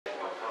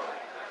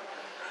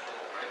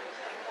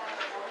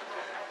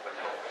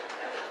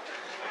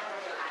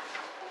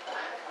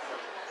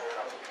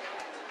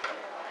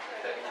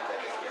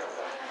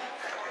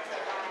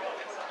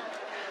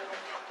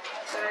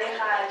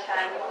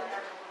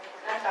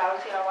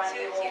ศิรวรรณ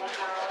ดีวงศ์นะ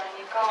คะวัน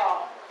นี้ก็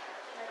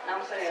น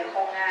ำเสนอโค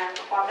รงงาน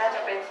ความน่าจะ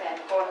เป็นแสน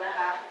กลนะ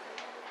คะ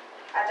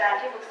อาจารย์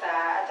ที่ปรึกษา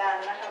อาจาร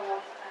ย์ณัฐวุ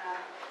ฒินะคะ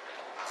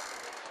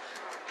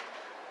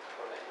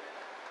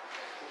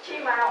ที่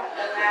มาของโค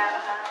รงงานน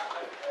ะคะ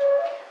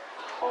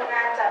โครงง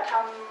า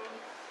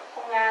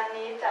น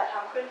นี้จัดท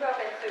ำขึ้นเพื่อ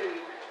เป็นสื่อ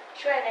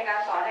ช่วยในการ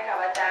สอนให้กับ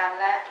อาจารย์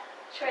และ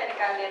ช่วยใน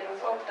การเรียนรู้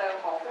เพิ่มเติม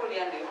ของผู้เรี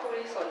ยนหรือผู้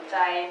ที่สนใจ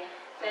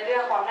ในเรื่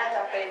องความน่าจ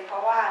ะเป็นเพรา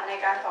ะว่าใน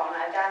การสอน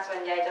อาจารย์ส่ว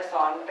นใหญ่จะส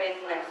อนเป็น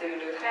หนังสือ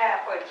หรือแค่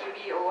เปิดคลิป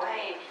วิดีโอให้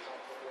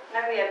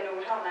นักเรียนดู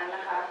เท่านั้นน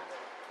ะคะ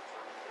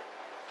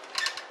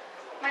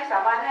ไม่สา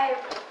มารถให้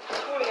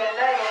ผู้เรียน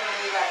ได้ลง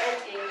มือแบบได้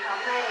จริงท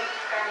ำให้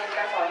การเรียนก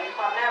ารสอนมีค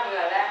วามน่าเบื่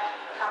อและ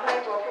ทำให้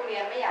ตัวผู้เรี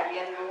ยนไม่อยากเ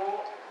รียนรู้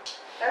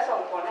และส่ง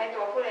ผลให้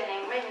ตัวผู้เรียนเอ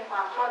งไม่มีคว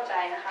ามเข้าใจ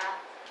นะคะ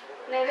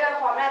ในเรื่อง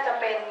ความน่าจะ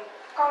เป็น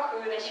ก็คื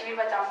อในชีวิต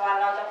ประจำวัน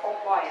เราจะพบ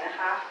บ่อยนะ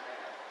คะ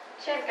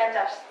เช่นการ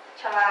จับ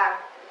ฉลาก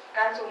ก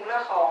ารสุ่มเลื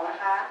อกของนะ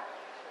คะ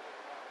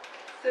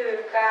สื่อ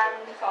การ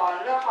สอน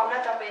เรื่องความน่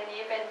าจะเป็น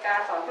นี้เป็นการ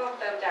สอนเพิ่ม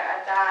เติมจากอา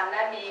จารย์แล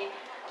ะมี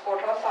บท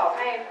ทดสอบ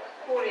ให้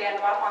ผู้เรียน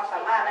วัดความสา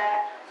มารถและ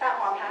สร้าง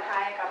ความท้าทา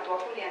ยให้กับตัว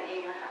ผู้เรียนเอ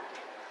งนะคะ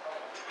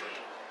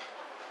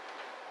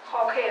ขอ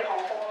บเขตของ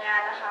โครงงา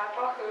นนะคะ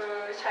ก็คือ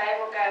ใช้โ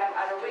ปรแกรม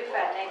Adobe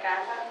Flash ในการ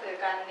สร้างสื่อ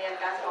การเรียน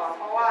การสอนเ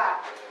พราะว่า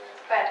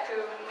แฟลชคื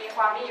อมีค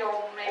วามนิยม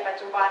ในปัจ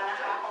จุบันนะ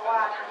คะเพราะว่า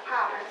ทั้งภา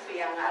พทั้งเสี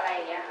ยงอะไรอ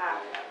ย่างเงี้ยค่ะ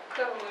เค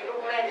รื่องมือลู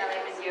กเล่นอะไร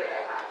มันเยอ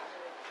ะค่ะ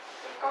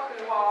ก็คื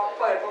อพอ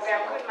เปิดโปรแกร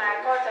มขึ้นมา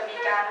ก็จะมี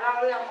การเล่า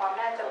เรื่องความ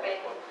น่าจะเป็น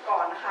ก่อ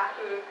นนะคะ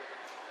คือ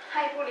ใ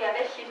ห้ผู้เรียนไ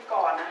ด้คิด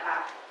ก่อนนะคะ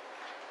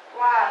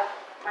ว่า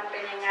มันเป็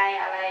นยังไง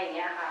อะไรอย่างเ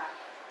งี้ยค่ะ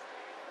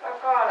แล้ว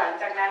ก็หลัง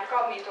จากนั้นก็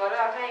มีตัวเลื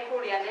อกให้ผู้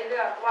เรียนได้เลื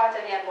อกว่าจะ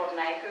เรียนบทไ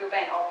หนคือแ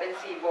บ่งออกเป็น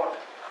4 บท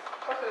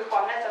ก็คือควา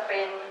มน่าจะเป็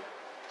น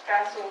กา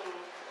รสุ่ม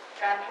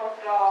การทด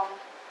ลอง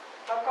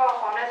แล้วก็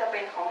ความน่าจะเป็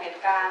นของเห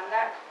ตุการณ์แล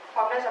ะคว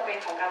ามน่าจะเป็น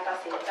ของการตัด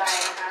สินใจ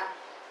นะคะ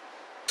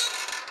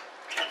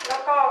แล้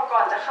วก็ก่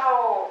อนจะเข้า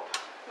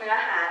เนื้อ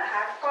หานะค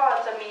ะก็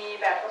จะมี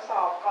แบบทดส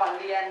อบก่อน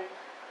เรียน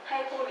ให้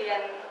ผู้เรีย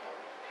น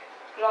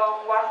ลอง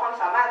วัดความ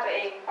สามารถตัวเอ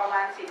งประมา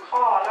ณ10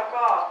 ข้อแล้ว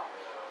ก็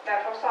แบบ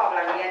ทดสอบห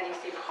ลังเรียนอีก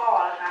10 ข้อ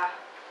นะคะ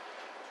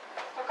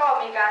แล้วก็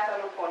มีการส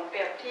รุปผลเป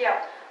รียบเทียบ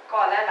ก่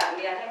อนและหลังเ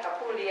รียนให้กับ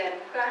ผู้เรียน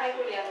เพื่อให้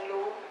ผู้เรียน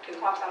รู้ถึง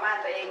ความสามารถ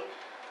ตัวเอง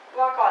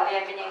ว่าก่อนเรีย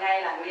นเป็นยังไง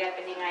หลังเรียนเ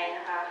ป็นยังไงน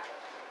ะคะ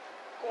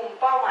กลุ่ม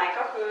เป้าหมาย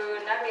ก็คือ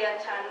นักเรียน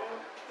ชั้น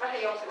มัธ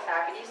ยมศึกษา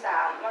ปีที่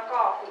3แล้วก็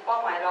กลุ่มเป้า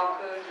หมายรอง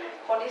คือ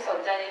คนที่สน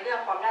ใจในเรื่อง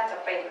ความน่าจะ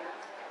เป็น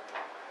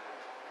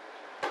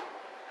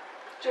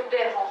จุดเ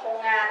ด่นของโครง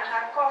งานนะค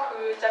ะก็คื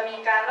อจะมี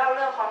การเล่าเ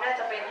รื่องความน่า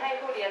จะเป็นให้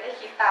ผู้เรียนได้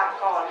คิดตาม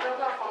ก่อนเพื่อ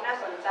ความน่า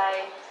สนใจ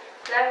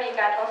และมี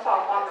การทดสอบ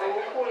ความรู้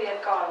ผู้เรียน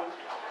ก่อน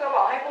เพื่อบ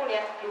อกให้ผู้เรีย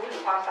นรู้ถึ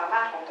งความสามา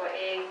รถของตัวเ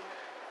อง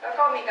แล้ว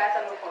ก็มีการส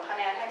รุปผลคะ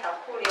แนนให้กับ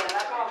ผู้เรียนแ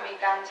ล้วก็มี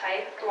การใช้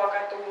ตัวก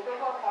าร์ตูนเพื่อ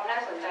เพิ่มความน่า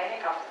สนใจให้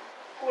กับ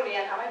ผู้เรีย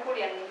นทำให้ผู้เ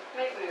รียนไ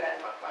ม่เบื่อ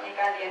ใน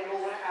การเรียน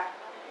รู้นะคะ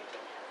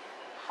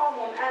ข้อ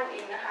มูลอ้างอิ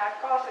งนะคะ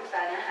ก็ศึกษา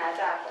เนื้อหา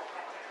จาก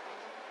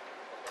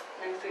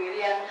หนังสือเ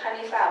รียนค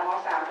ณิตศาสตร์ม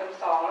.3 เทอม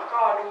 2แล้ว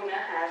ก็ดูเนื้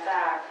อหาจ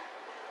าก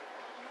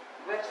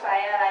เว็บไซ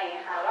ต์อะไรอย่างเ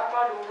งี้ยค่ะแล้วก็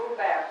ดูรูป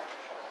แบบ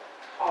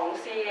ของ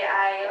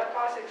CAI แล้ว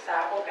ก็ศึกษา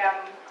โปรแกรม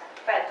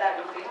8จากห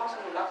นังสือห้องส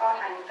มุดแล้วก็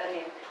ทางอินเทอร์เ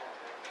น็ต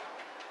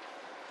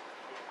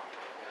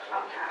ค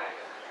ำถาม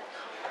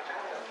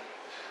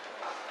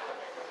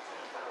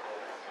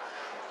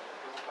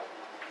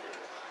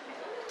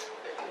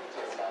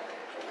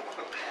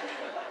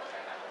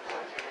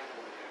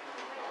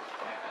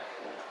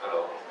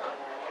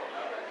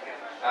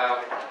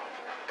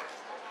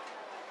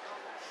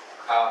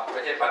ไ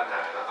ม่ใช่ปัญหา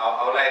นะเ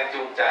อาแรง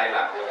จูงใจห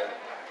ลักเลย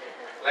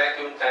แรง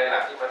จูงใจหลั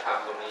กที่มาท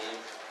ำตรงนี้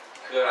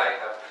คืออะไร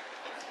ครับ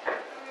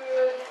คือ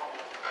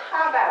ถ้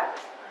าแบบ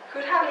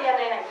ถ้าเรียน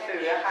ในหนังสื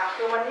ออะค่ะ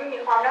คือมันไม่มี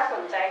ความน่าส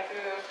นใจคื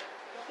อ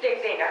เ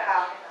ด็กๆอะค่ะ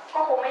ก็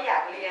คงไม่อยา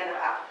กเรียนน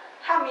ะคะ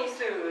ถ้ามี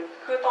สื่อ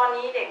คือตอน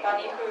นี้เด็กตอน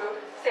นี้คือ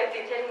เสพ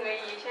ติดเทคโนโล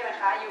ยีใช่ไหม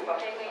คะอยู่กับ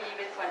เทคโนโลยีเ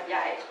ป็นส่วนให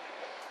ญ่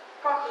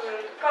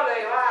ก็เล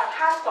ยว่า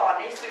ถ้าสอน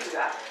ในสื่อ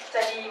จ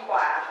ะดีก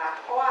ว่าค่ะ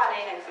เพราะว่าใน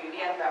หนังสือเ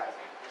รียนแบบ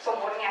สม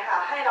มติไงค่ะ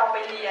ให้เราไป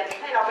เรียน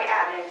ให้เราไปอ่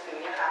านในหนังสือ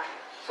เนี่ยค่ะ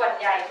ส่วน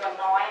ใหญ่ส่วน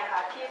น้อยนะค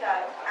ะที่จะ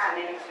อ่านใน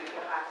หนังสือ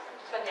ค่ะ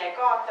ส่วนใหญ่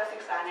ก็จะศึ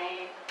กษาใน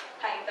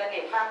ทางอินเทอร์เน็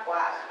ตมากกว่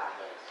าค่ะ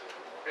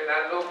เพราะนั้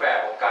นรูปแบบ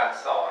ของการ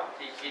สอน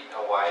ที่คิดเอ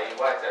าไว้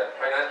ว่าเพ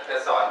ราะนั้นจะ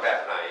สอนแบบ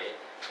ไหน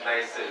ใน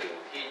สื่อ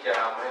ที่จะ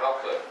ทำให้เขา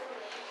เกิด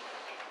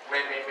ไม่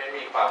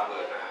มีความเบื่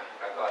อหน่าย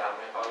แล้วก็ทำใ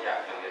ห้เขาอยาก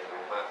จะเรียน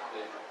รู้มาก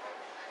ขึ้น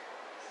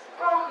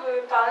ก็คือ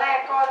ตอนแรก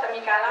ก็จะมี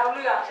การเล่าเ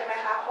รื่องใช่ไหม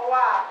คะเพราะ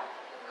ว่า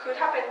คือ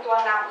ถ้าเป็นตัว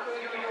นำคือ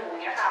อยู่ๆ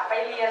เนี่ยค่ะไป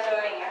เรียนเล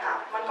ยอย่างเงี้ยค่ะ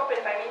มันก็เป็น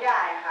ไปไม่ได้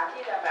ค่ะ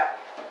ที่จะแบบ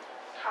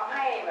ทำใ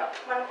ห้แบบ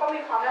มันก็มี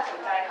ความน่าสน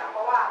ใจค่ะเพร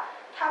าะว่า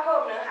ถ้าเพิ่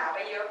มเนื้อหาไป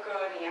เยอะเกิ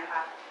นอย่างเงี้ยค่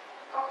ะ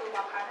ก็คือบ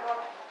างครั้งก็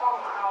ต้อง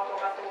มาเอาตัว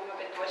การ์ตูนมา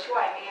เป็นตัวช่ว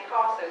ยไม่งั้นก็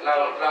เสริมเ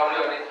ล่าเ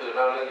รื่องนี่คือเ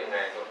ล่าเรื่องยังไง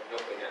ย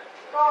กตัวอย่าง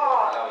ก็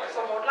ส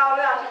มมติเล่าเ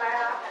รื่องใช่ไหม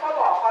คะก็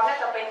บอกความน่า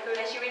จะเป็นคือ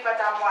ในชีวิตประ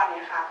จำวันเ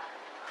นี่ยค่ะ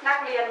นัก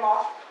เรียนม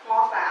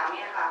.3 เ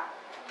นี่ยค่ะ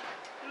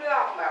เรื่อ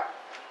งแบบ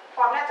ค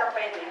วามน่าจะเ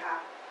ป็นเนี่ยค่ะ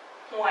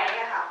หวยเ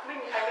นี่ยค่ะไม่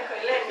มีใครไม่เค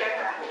ยเล่นเลย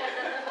ค่ะ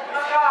แ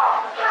ล้วก็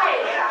ไพ่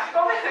เนี่ยค่ะก็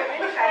ไม่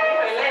มีใครไม่เ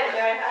คยเล่น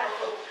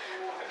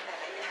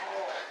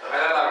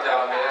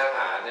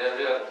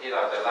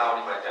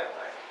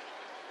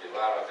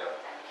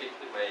คิด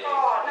ขึ้นมาเอง ก็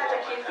น่าจะ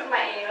คิดขึ้นม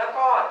าเองแล้ว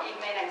ก็อิง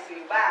ในหนังสื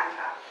อบ้าง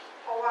ค่ะ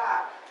เพราะว่า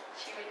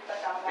ชีวิตประ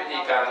จำวัน วิธี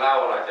การเล่า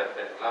เราจะเ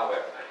ป็นเล่าแบ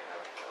บไหนครั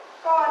บ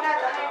ก็น่า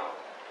จะให้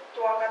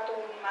ตัวการ์ตู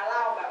นมาเ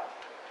ล่าแบบ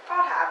ก็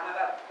ถามมา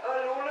แบบ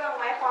รู้เรื่องไ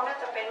หมความน่า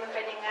จะเป็นมันเ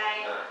ป็นยังไง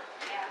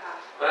เนี่ยค่ะ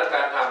เพราะฉะนั้นก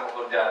ารทำ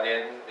คุณจะเ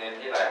น้น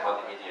ที่หลายมัล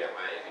ติมีเดียไห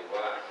มหรือ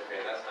ว่าจะเป็น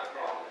ลักษณะข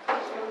อง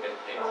เป็น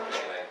เพลงเป็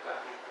นอะไรต่าง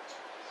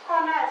ก็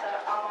น่าจะ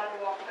เอามาร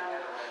วมกันน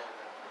ะคะ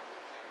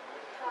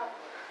ถ้า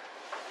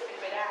เป็น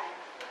ไปได้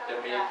ถ้า จะ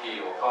เป็น มี ไปได้ กี่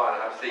หัวข้อนะ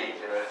ครับ4ใ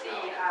ช่ไหม สี่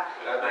ค่ะ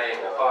แล้วใน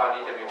หัวข้อ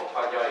นี้จะมีหัวข้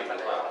อย่อยหรื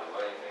อเปล่าหรือว่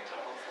ายังไงครั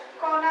บ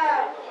ก็น่า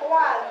เพราะ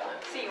ว่า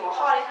สี่หัว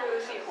ข้อนี่คือ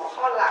สี่หัว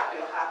ข้อหลักอ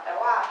ยู่ค่ะ แต่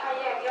ว่าถ้า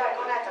แยกย่อย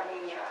ก็น่าจะ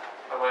มีค่ะ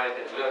ทำไม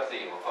ถึงเลือก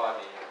4หัวข้อ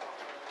นี้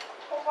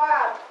เพราะว่า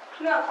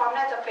เรื่องความ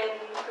น่าจะเป็น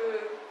คือ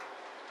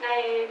ใน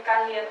การ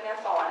เรียน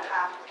สอน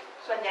ค่ะ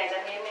ส่วนใหญ่จะ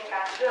เน้นในก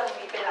ารเรื่อง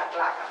นี้เป็น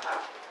หลักๆอะค่ะ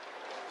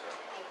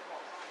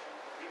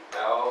แ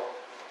ล้ว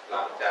ห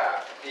ลังจาก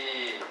ที่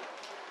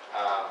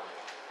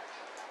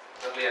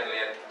นักเรียนเ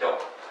รียนจบ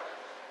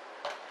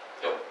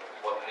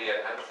บทเรียน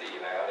ทั้ง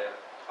4แล้วเนี่ย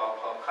เขา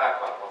คาด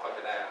หวังว่าเขาจ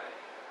ะได้อะไร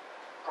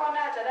ก็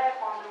น่าจะได้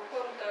ความรู้เ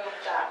พิ่มเติม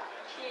จาก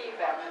ที่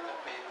แบบ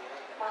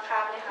บางค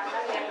รั้งนะคะนั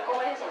กเรียนก็ไ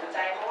ม่ได้สนใจ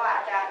เพราะว่าอ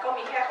าจารย์ก็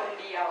มีแค่คน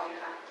เดียวน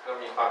ะคะ ก็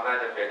มีความน่า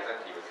จะเป็นสัก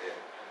กี่เปอร์เซ็น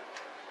ต์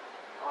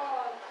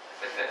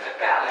ก็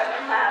กะแล้ว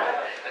มาแล้ว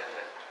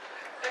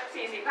สัก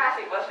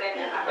40-50%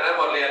นะคะ เพราะฉะนั้น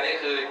บทเรียนนี่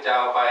คือจะเ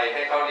อาไปใ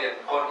ห้เขาเรียน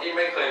คนที่ไ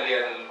ม่เคยเรีย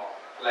น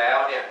แล้ว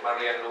เนี่ยมา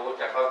เรียนรู้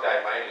จะเข้าใจ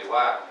ไหมหรือ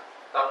ว่า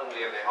ต้องเ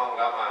รียนในห้องแ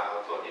ล้วมาเอา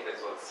ส่วนที่เป็น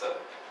ส่วนเสริม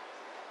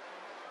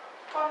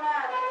ก็น่า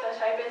จะใ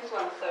ช้เป็นส่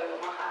วนเสริม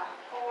อะค่ะ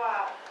เพราะว่า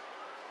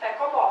แต่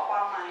ก็บอกคว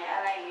ามหมายอ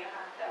ะไรอย่างเงี้ย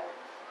ค่ะแต่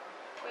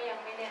ก็ยัง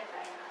ไม่แน่ใจ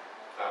ค่ะ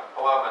ครับเพร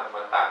าะว่า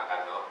มันต่างกัน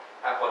เนาะ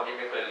ถ้าคนที่ไ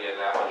ม่เคยเรียน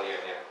แล้วมาเรียน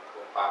เนี่ย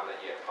ความละ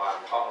เอียดความ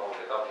ข้อมูล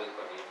จะต้องลึกก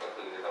ว่านี้ก็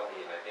คือจะต้องมี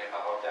อะไรที่เข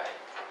าเข้าใจ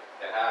แ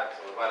ต่ถ้าส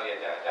มมติว่าเรียน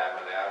จากอาจารย์ม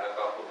าแล้วแล้ว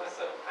ก็คุณมาเส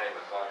ริมให้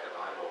มันก็จะ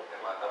น้อยลงแต่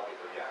ว่าต้องมี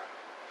ตัวอย่าง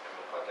ให้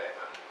มันเข้าใจม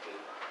ากขึ้น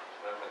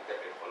นั้นมันจะ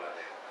เป็นคนละแ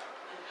นวครับ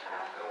ค่ะ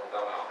ต้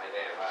องเอาให้แ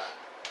น่ว่า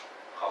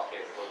ขอบเข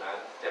ตคุณนั้น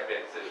จะเป็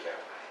นสื่อแบบ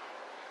ไหน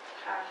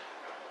ค่ะ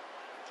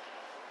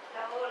แ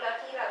ล้ว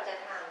ที่เราจะ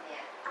ทำเนี่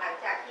ยหลัง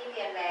จากที่เ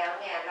รียนแล้ว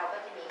เนี่ยเราก็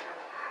จะมีค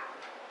ำถาม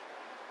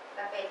จ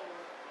ะเป็น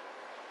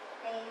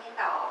ให้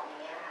ตอบอย่า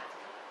งเงี้ยค่ะ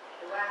ห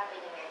รือว่าเป็น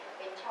ยังไง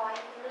เป็นช้อย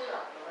ให้เลือ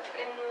กหรือว่า เ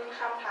ป็น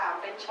คำถาม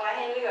เป็นช้อยใ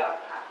ห้เลือก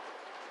ค่ะ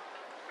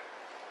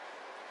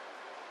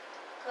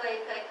เค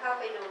ยเข้า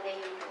ไปดูใน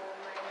YouTube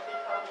ไหมที่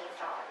เขามี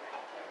สอนอะไร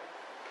กัน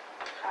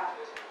ค่ะ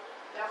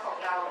แล้วของ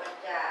เรา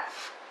จะ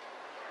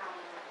ท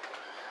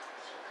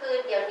ำคือ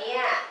เดี๋ยวนี้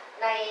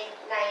ใน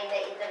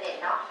อินเทอร์เน็ต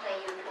เนาะใน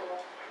YouTube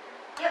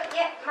เยอะแย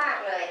ะมาก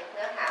เลยเ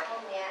นื้อหาพว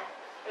กเนี้ย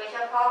โดยเฉ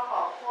พาะข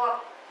องพวก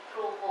ค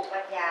รูปลูก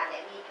ปัญญาเนี่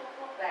ยมีทุก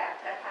รูปแบบ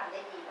และทำไ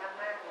ด้ดี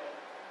มากๆเลย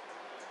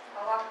เพร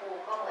าะว่าครู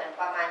ก็เหมือน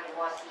ประมาณอยู่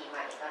ม .4 ให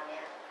ม่ตอนเนี้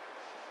ย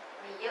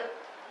มีเยอะ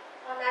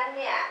เพราะนั้นเ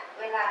นี่ย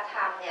เวลาท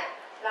ำเนี่ย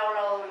เรา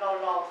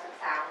ลองศึก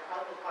ษาของเขา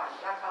ดูก่อน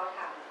ว่าเขาท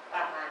ำป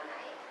ระมาณไหน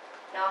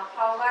เนาะเพ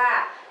ราะว่า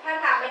ถ้า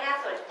ทำไม่น่า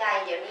สนใจ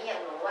เดี๋ยวนี้อย่า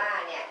งหนูว่า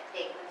เนี่ยเ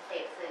ด็กมันเส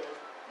พสื่อ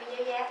ไม่เย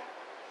อะแยะ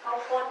เขา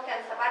ค้นกัน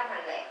สะบั้นหั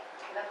นแหลก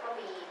แล้วก็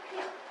มีเพี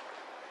ยบ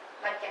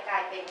มันจะกลา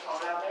ยเป็นของ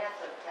เราไม่น่า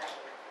สนใจ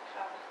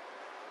ค่ะ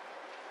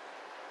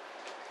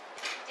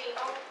จริง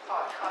ต้อง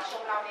ขอช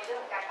มเราในเรื่อง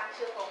ของการตั้ง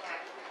ชื่อโครงงาน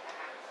นิดนึงนะ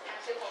คะตั้ง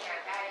ชื่อโครงงาน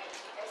ได้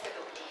สะ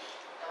ดุดดี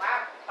แต่ว่า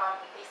ตอน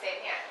พรีเซน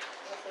ต์เนี่ย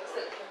รู้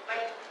สึกไ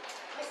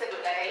ม่สะดุ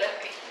ดอะไรเลย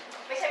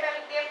ไม่ใช่แบบ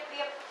เรีย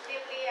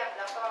บ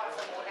แล้วก็ส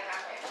มูทนะคะ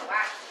แต่ว่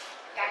า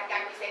กา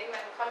รพรีเซนต์มั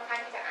นค่อนข้าง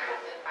ที่จะอ่าน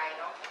เกินไป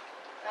เนาะ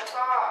แล้ว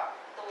ก็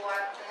ตัว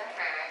เนื้อห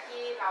า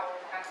ที่เรา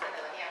นำเสน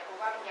อเนี่ยรู้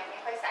ว่ามันยังไม่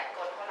ค่อยแสก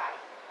ลเท่าไหร่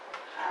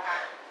นะคะ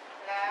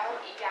แล้ว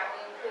อีกอย่างห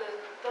นึ่งคือ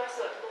โดย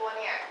ส่วนตัว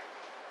เนี่ย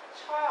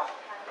ชอบ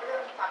ทางเรื่อ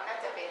งความน่า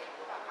จะเป็นห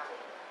รือเปล่าคะ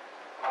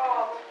ก็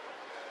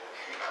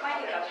ไม่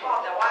ถึงกับชอบ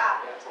แต่ว่า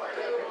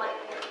คือมัน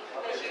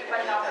ในชีวิตปร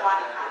ะจำวัน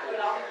ค่ะคือ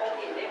เราพบเ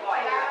ห็นได้บ่อย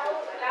แล้ว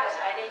แล้วใ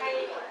ช้ได้ ใน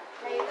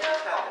ดี เรื่อง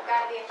ของกา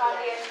รเรียนตอน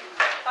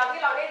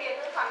ที่เราได้เรียนเ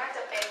รื่องความน่าจ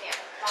ะเป็นเนี่ย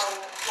เรา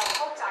เ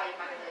ข้าใจ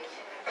มันเลยใ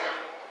ช่ไหม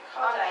เ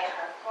ข้าใจ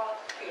ค่ะก็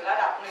ถึงระ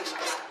ดับหนึ่ง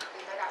ค่ะ ถึ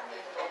งระดับห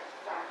นึ่ง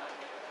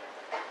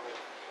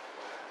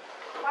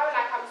ว่าเวล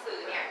าทำสื่อ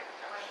เนี่ย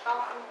มันต้อ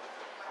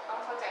ง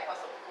เข้าใจพอ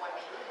สมควรใน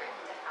เรื่อง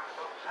ที่จะทำเน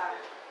าะ ค่ะ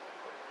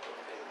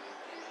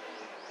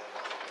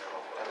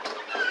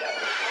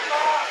แล้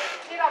วก็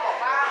ที่เราบอก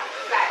ว่า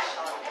Flash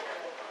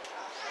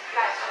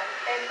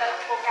เป็น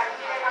โปรแกรม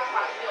ที่ได้รับคว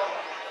ามนิยม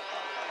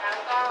แล้ว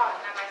ก็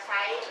นำมาใ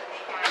ช้ใน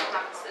การท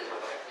ำสื่อ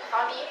ตอ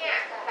นนี้เนี่ย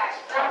Flash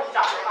เริ่มด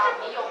รอปความ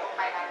นิยมลงไ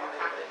ปแล้วนะ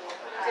คะ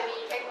จะมี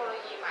เทคโนโล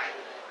ยีใหม่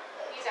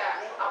ที่จะ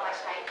เอามา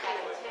ใช้แทน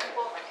เช่นพ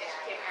วก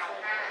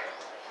HTML5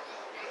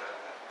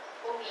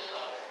 พวกนี้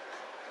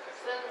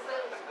ซึ่ง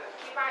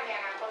คิดว่าใน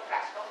อนาคต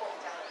Flash ก็คง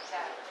จะ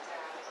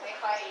ไม่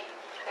ค่อย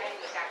ได้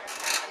มีการพัฒ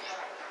นาเท่าไ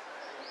หร่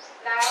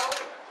แล้ว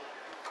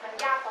มัน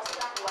ยากพอส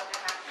มควรน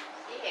ะคะ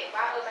ที่เห็น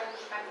ว่ามัน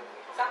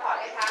ซัพพอร์ต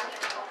ได้ทั้ง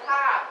ภ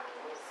าพ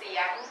เสี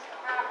ยง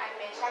ภาพแอนิ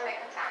เมชันอะไร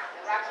ต่างๆแ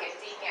ต่ว่าเขียน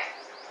จริงเนี่ย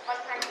ค่อน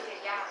ข้างที่จะ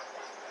ยาก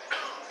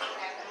ดัง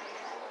นั้น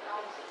ต้อ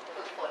ง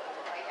ฝึกฝน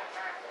ไว้อย่างม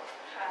าก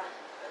ค่ะ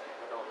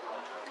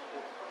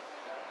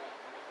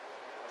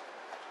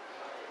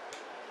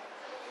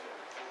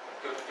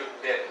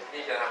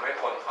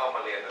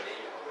มาเรียนตัวนี้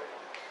อยู่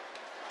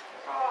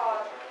ก็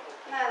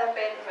น่าจะเ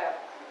ป็นแบบ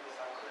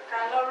กา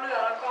รเล่าเรื่อง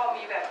แล้วก็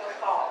มีแบบทด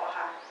สอบอะ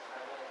ค่ะ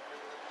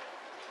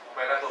ไ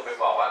ม่แล้วคุณไป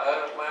บอกว่า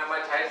มา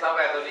ใช้ซอฟต์แ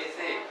วร์ตัวนี้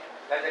สิ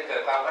แล้วจะเกิ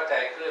ดความเข้าใจ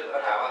ขึ้นแล้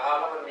วถามว่าแ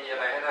ล้วมันมีอะ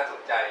ไรให้น่าส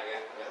นใจเงี้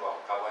ยจะบอก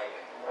เขาไว้ไง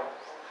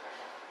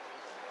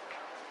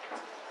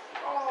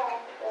ก็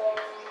คง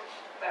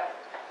แบบ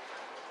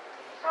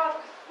ก็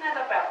น่าจ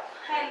ะแบบ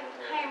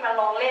ให้มา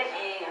ลองเล่นเ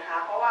องอะค่ะ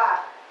เพราะว่า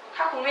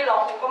ถ้าคุณไม่ลอ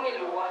งคุณก็ไม่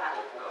รู้อะค่ะ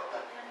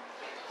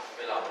ไ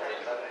ม่ลองเล่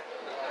น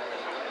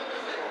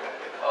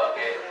โอเค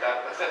ครับ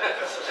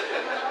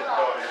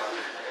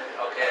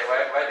โอเคไ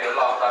ว้เดี๋ยว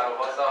ลองตอนอุ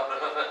ปสรรค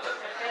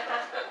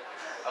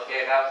โอเค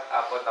ครับเอา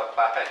คนต่อไป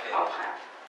เอาค่ะ